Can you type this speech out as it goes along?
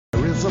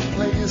There is a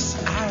place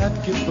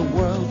I'd give the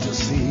world to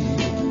see,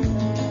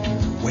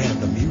 where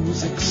the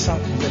music's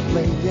softly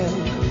playing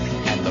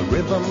and the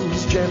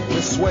rhythm's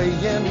gently swaying.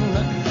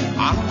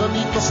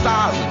 Underneath the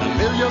stars in a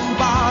million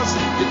bars,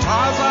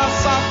 guitars are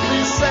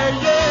softly saying,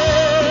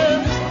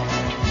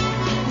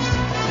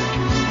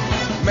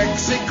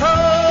 Mexico,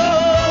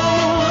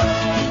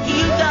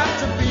 you got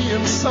to be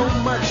in so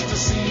much to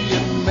see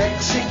in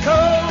Mexico.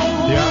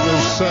 Yeah,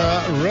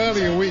 there's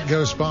rarely a week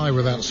goes by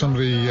without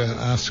somebody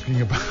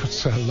asking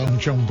about Long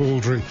John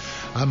Baldry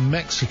and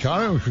Mexico. I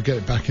don't know if we could get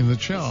it back in the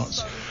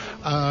charts.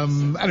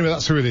 Anyway,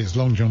 that's who it is,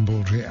 Long John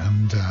Baldry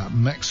and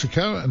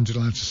Mexico. I'm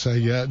delighted to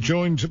say,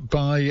 joined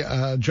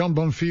by John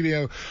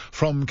Bonfiglio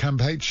from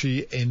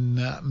Campeche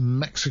in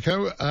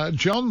Mexico.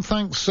 John,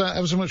 thanks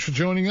ever so much for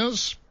joining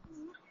us.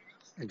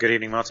 Good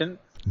evening, Martin.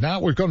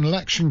 Now, we've got an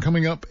election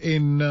coming up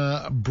in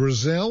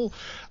Brazil,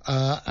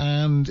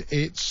 and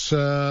it's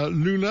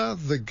Lula,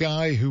 the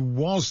guy who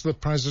was the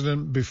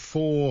president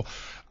before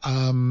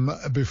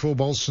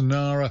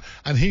Bolsonaro,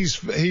 and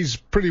he's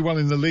pretty well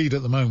in the lead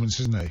at the moment,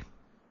 isn't he?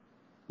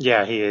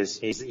 Yeah, he is.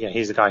 He's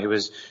the guy who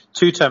was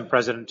two-term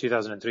president,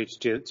 2003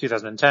 to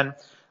 2010,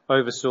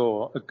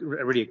 oversaw a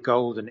really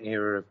golden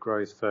era of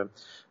growth for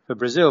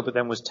Brazil, but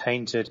then was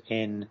tainted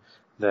in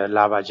the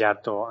Lava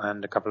Jato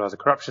and a couple of other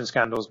corruption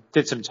scandals,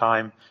 did some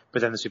time,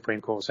 but then the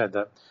Supreme Court said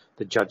that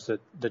the judge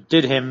that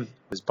did him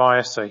was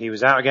biased, so he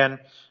was out again,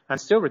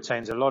 and still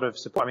retains a lot of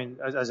support. I mean,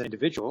 as an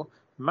individual,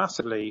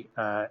 massively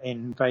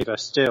in favour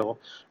still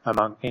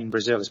in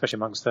Brazil, especially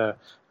amongst the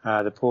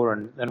poor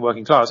and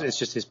working class. It's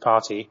just his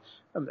party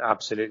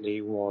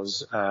absolutely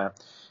was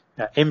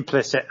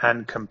implicit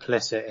and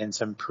complicit in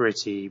some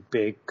pretty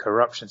big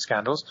corruption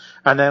scandals.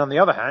 And then on the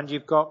other hand,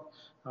 you've got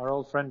our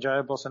old friend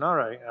Jair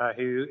Bolsonaro,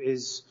 who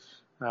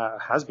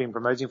has been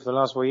promoting for the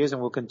last 4 years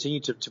and will continue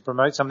to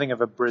promote something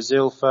of a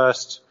Brazil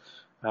first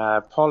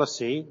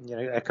policy,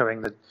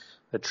 echoing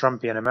the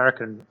Trumpian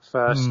American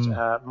first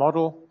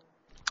model,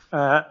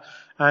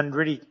 and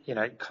really,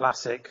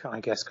 classic,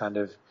 I guess, kind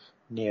of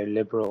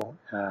neoliberal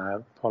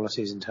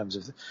policies in terms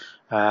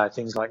of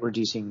things like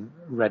reducing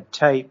red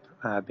tape,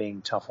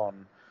 being tough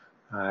on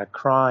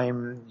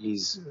crime.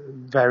 He's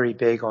very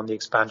big on the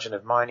expansion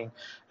of mining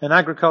and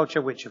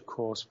agriculture, which of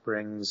course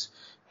brings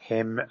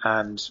him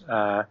and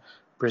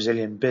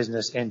Brazilian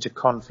business into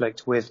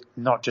conflict with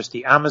not just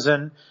the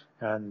Amazon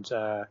and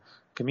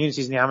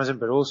communities in the Amazon,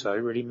 but also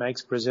really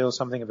makes Brazil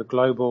something of a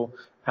global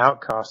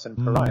outcast and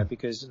pariah,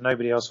 because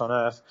nobody else on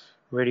earth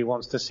really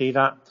wants to see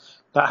that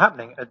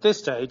happening at this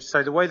stage.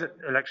 So the way that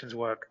elections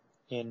work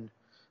in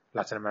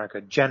Latin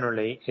America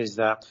generally is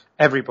that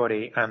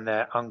everybody and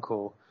their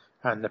uncle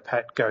and the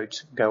pet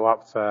goat go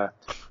up for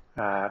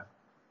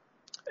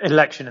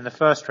election in the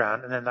first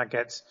round, and then that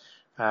gets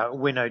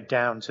winnowed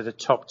down to the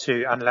top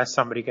two unless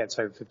somebody gets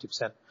over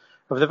 50%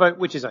 of the vote,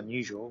 which is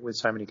unusual with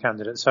so many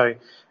candidates. So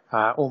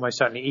almost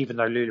certainly, even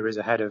though Lula is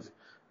ahead of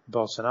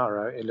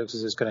Bolsonaro, it looks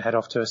as if it's going to head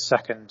off to a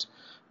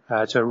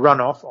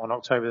runoff on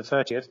October the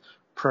 30th,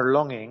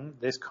 prolonging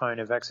this kind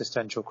of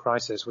existential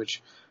crisis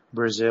which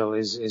Brazil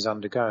is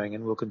undergoing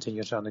and will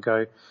continue to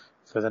undergo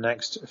for the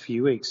next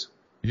few weeks.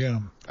 Yeah.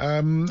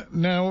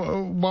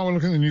 Now, while we're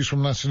looking at the news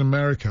from Latin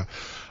America,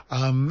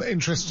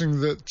 interesting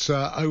that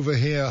over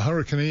here,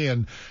 Hurricane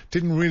Ian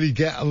didn't really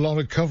get a lot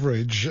of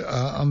coverage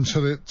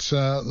until it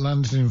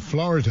landed in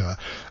Florida,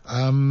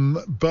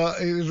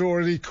 but it had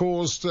already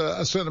caused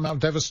a certain amount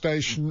of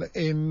devastation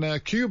in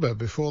Cuba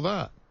before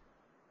that.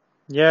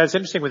 Yeah, it's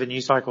interesting with the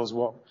news cycles,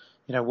 what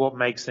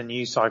makes the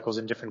news cycles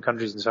in different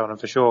countries and so on. And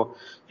for sure,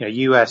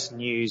 US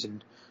news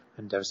and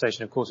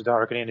devastation, of course, with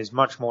Hurricane Ian is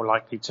much more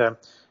likely to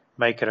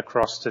make it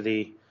across to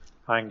the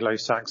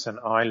Anglo-Saxon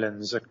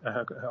islands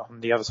on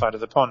the other side of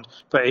the pond,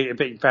 but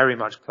it very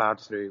much plowed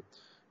through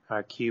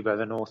Cuba,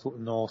 the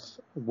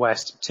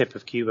northwest tip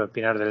of Cuba,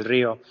 Pinar del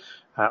Rio,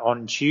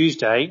 on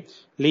Tuesday,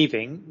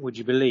 leaving, would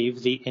you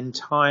believe, the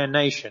entire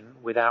nation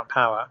without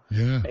power.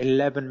 Yeah.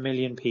 11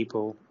 million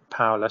people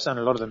powerless, and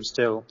a lot of them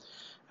still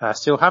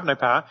have no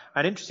power.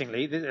 And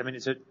interestingly,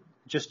 it's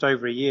just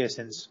over a year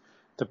since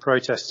the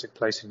protests took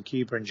place in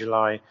Cuba in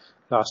July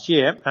last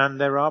year, and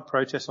there are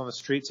protests on the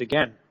streets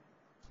again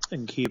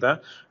in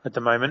Cuba at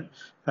the moment,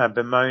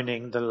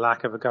 bemoaning the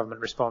lack of a government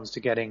response to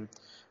getting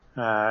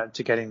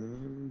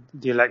the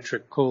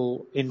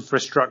electrical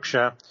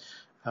infrastructure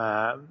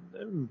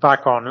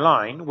back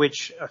online,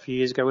 which a few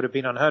years ago would have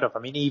been unheard of. I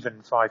mean,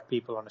 even 5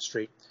 people on a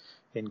street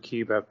in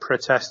Cuba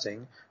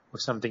protesting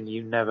was something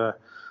you never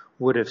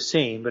would have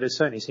seen, but it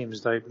certainly seems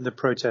as though the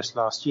protests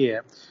last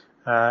year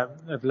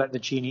have let the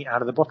genie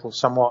out of the bottle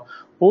somewhat.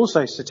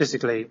 Also,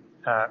 statistically,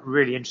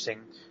 really interesting,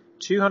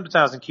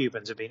 200,000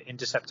 Cubans have been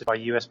intercepted by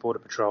US Border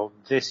Patrol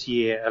this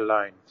year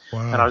alone.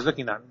 Wow. And I was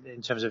looking at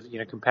in terms of,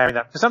 comparing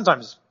that, because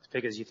sometimes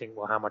figures you think,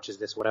 well, how much is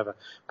this, whatever.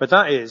 But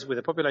that is, with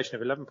a population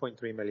of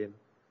 11.3 million,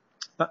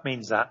 that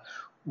means that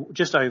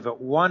just over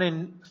 1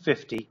 in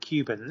 50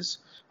 Cubans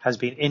has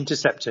been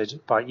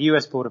intercepted by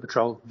US Border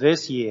Patrol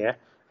this year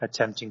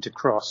attempting to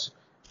cross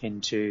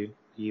into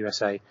the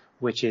USA,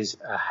 which is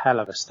a hell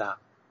of a stat.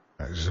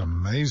 It's an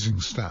amazing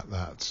stat,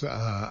 that.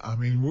 I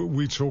mean,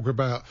 we talk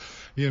about,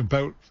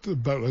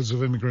 boatloads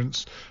of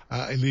immigrants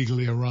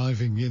illegally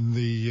arriving in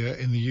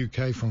the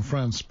UK from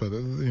France, but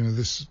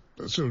this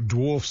sort of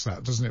dwarfs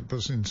that, doesn't it?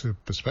 Puts it into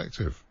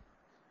perspective.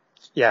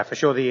 Yeah, for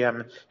sure.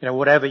 The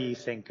whatever you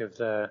think of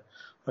the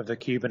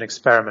Cuban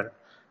experiment,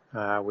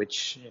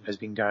 which has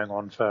been going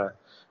on for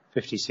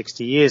 50,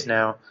 60 years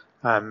now,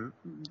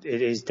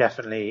 it is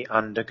definitely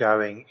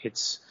undergoing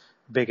its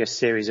biggest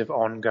series of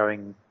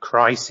ongoing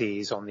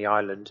crises on the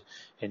island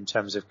in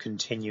terms of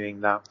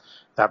continuing that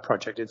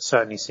project. It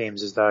certainly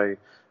seems as though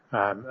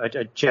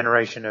a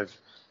generation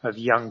of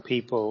young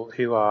people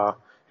who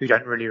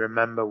don't really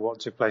remember what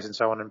took place and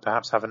so on, and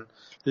perhaps haven't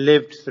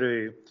lived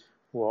through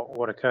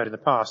what occurred in the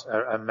past,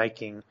 are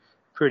making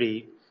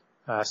pretty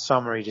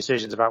summary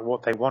decisions about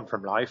what they want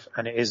from life,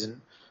 and it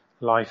isn't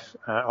life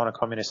on a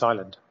communist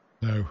island.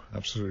 No,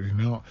 absolutely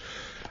not.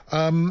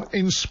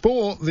 In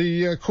sport,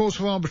 the Court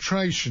of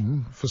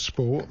Arbitration for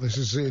Sport, this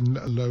is in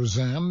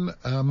Lausanne,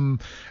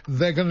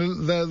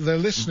 they're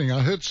listening. I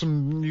heard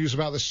some news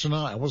about this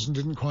tonight.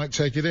 Didn't quite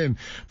take it in,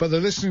 but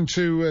they're listening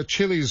to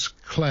Chile's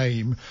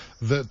claim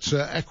that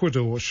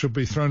Ecuador should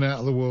be thrown out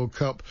of the World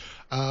Cup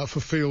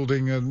for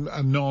fielding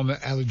a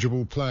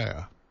non-eligible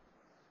player.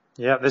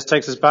 Yeah, this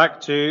takes us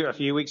back to a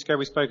few weeks ago.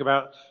 We spoke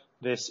about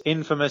this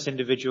infamous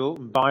individual,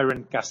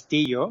 Byron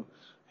Castillo,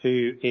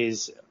 who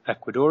is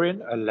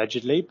Ecuadorian,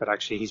 allegedly, but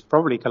actually he's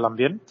probably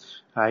Colombian.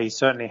 He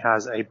certainly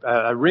has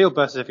a real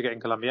birth certificate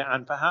in Colombia,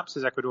 and perhaps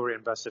his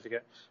Ecuadorian birth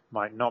certificate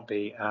might not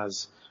be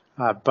as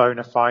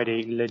bona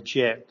fide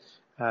legit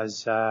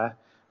as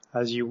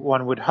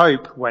one would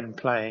hope when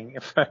playing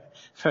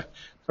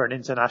for an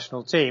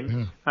international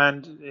team.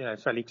 And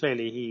fairly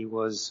clearly he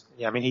was.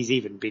 He's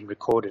even been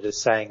recorded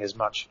as saying as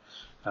much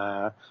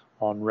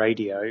on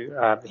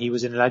radio. He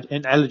was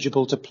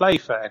ineligible to play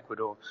for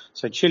Ecuador.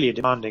 So Chile are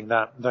demanding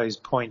that those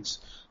points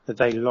that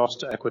they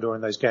lost to Ecuador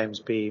in those games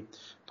be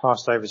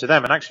passed over to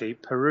them. And actually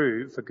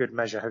Peru, for good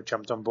measure, have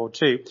jumped on board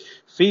too.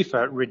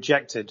 FIFA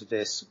rejected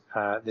this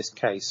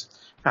case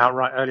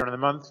outright earlier in the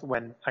month,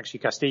 when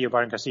actually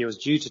Byron Castillo was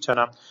due to turn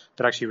up,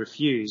 but actually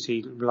refused.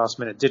 He last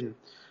minute didn't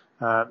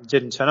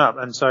turn up.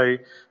 And so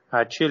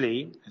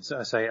Chile, as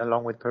I say,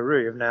 along with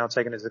Peru, have now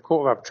taken it to the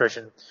Court of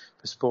Arbitration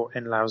for Sport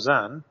in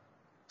Lausanne,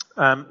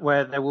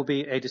 where there will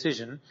be a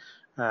decision,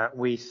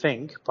 we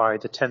think, by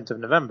the 10th of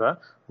November,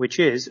 which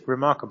is,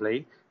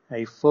 remarkably,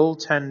 a full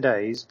 10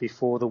 days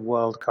before the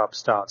World Cup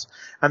starts.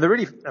 And the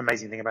really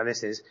amazing thing about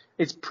this is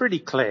it's pretty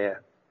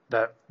clear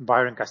that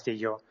Byron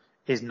Castillo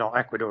is not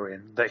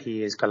Ecuadorian, that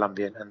he is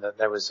Colombian, and that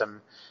there was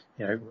some,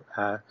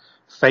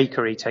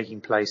 fakery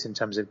taking place in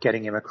terms of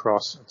getting him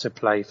across to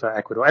play for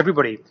Ecuador.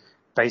 Everybody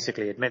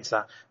basically admits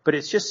that, but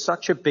it's just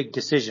such a big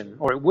decision,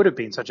 or it would have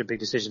been such a big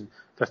decision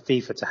for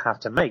FIFA to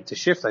have to make, to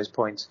shift those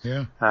points.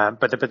 Yeah.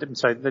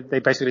 So they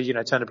basically,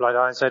 turned a blind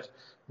eye and said,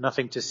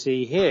 nothing to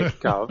see here,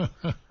 Gov.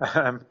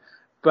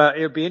 But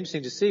it would be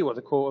interesting to see what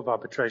the Court of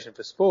Arbitration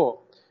for Sport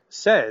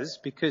says,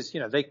 because,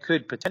 they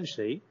could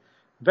potentially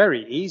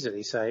very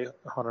easily say,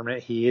 hold on a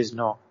minute, he is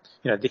not,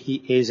 he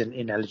is an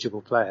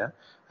ineligible player.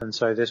 And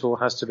so this all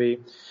has to be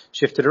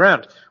shifted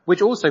around,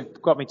 which also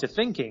got me to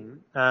thinking,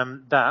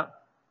 that,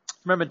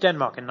 remember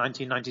Denmark in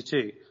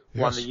 1992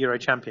 won the Euro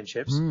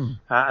Championships,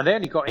 and they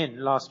only got in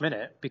last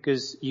minute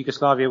because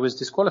Yugoslavia was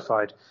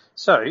disqualified.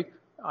 So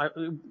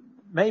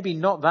maybe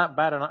not that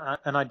bad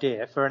an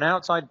idea for an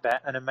outside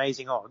bet and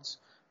amazing odds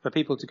for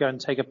people to go and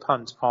take a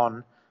punt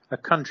on a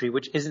country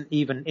which isn't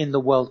even in the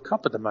World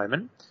Cup at the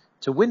moment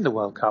to win the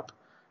World Cup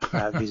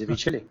vis-a-vis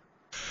Chile.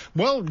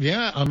 Well,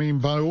 yeah,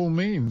 by all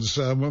means.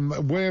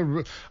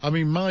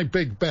 My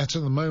big bet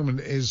at the moment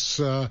is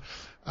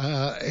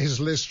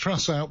Liz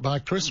Truss out by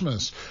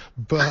Christmas,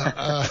 but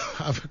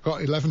I've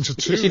got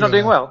 11-2. Is she not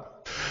doing well?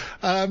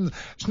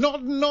 It's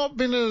not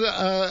been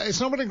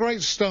a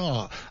great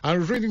start. I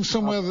was reading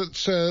somewhere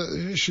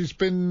that she's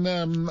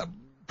been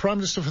Prime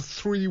Minister for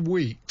 3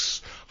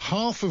 weeks,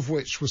 half of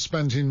which was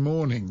spent in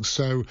mourning,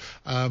 so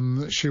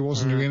she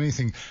wasn't doing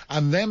anything,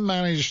 and then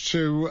managed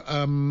to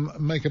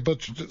make a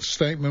budget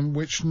statement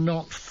which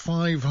knocked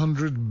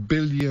 500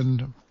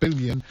 billion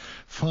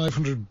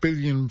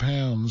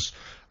pounds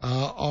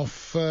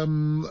off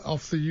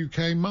the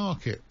UK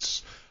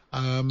markets.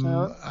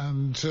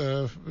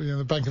 The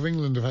Bank of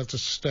England have had to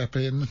step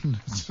in.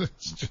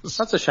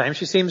 That's a shame.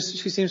 She seems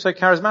so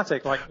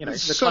charismatic,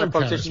 the kind of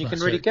politician you can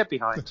really get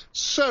behind.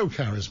 So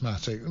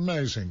charismatic,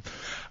 amazing.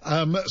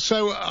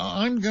 So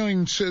I'm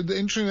going to,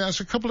 interestingly, there's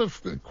a couple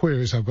of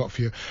queries I've got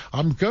for you.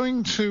 I'm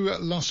going to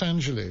Los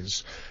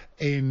Angeles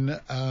in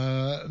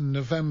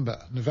November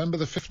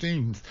the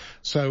 15th,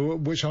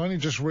 which I only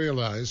just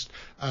realised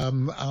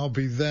I'll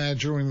be there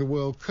during the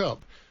World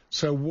Cup.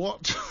 So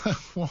what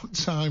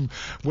time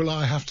will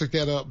I have to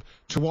get up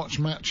to watch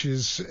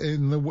matches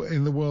in the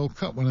World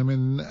Cup when I'm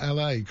in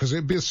LA? Because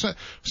it'd be a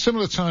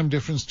similar time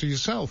difference to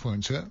yourself,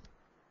 won't it?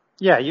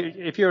 Yeah,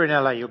 if you're in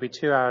LA, you'll be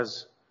 2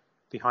 hours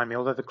behind me,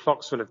 although the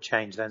clocks will have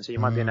changed then, so you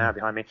might be an hour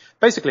behind me.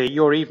 Basically,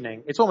 your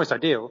evening, it's almost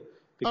ideal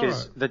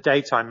because the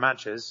daytime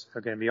matches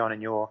are going to be on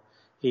in your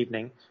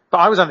evening. But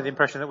I was under the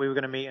impression that we were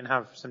going to meet and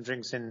have some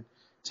drinks in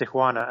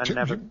Tijuana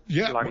and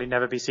likely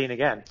never be seen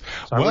again.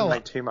 So I wouldn't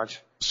make too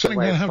much.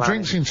 Certainly going to have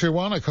drinks in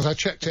Tijuana, because I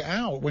checked it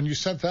out when you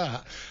said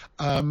that.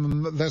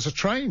 There's a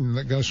train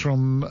that goes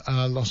from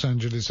Los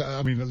Angeles.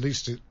 I mean, at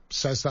least it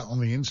says that on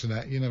the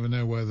internet. You never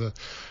know where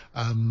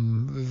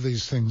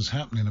these things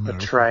happen in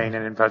America. A train,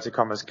 in inverted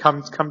commas.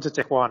 Come to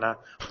Tijuana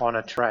on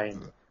a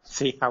train.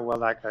 See how well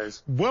that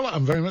goes. Well,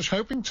 I'm very much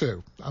hoping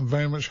to.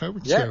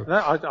 Yeah,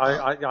 no,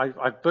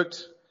 I've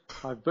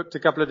booked a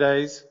couple of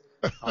days.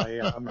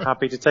 I'm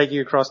happy to take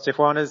you across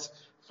Tijuana's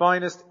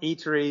finest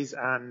eateries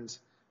and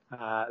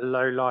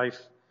low life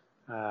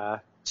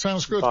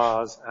sounds good.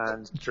 Bars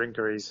and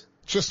drinkeries.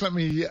 Just let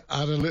me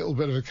add a little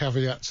bit of a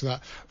caveat to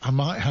that. I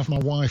might have my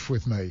wife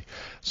with me,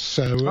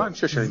 so I'm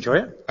sure she'll enjoy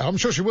it. I'm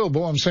sure she will.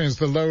 But what I'm saying is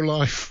the low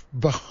life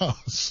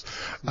bars,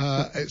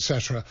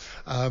 etc.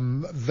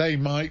 They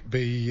might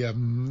be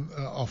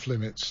off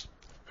limits.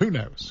 Who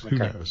knows? Okay.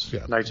 Who knows?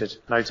 Yeah.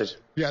 Noted.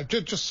 Yeah,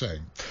 just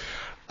saying.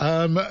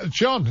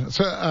 John,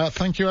 so,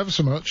 thank you ever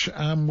so much,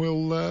 and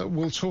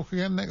we'll talk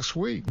again next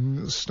week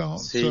and start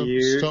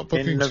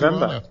booking in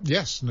November.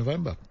 Yes,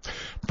 November.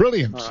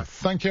 Brilliant. Right.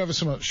 Thank you ever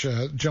so much,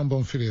 John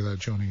Bonfiglio there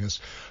joining us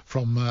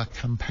from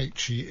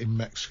Campeche in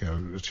Mexico.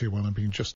 Tijuana being just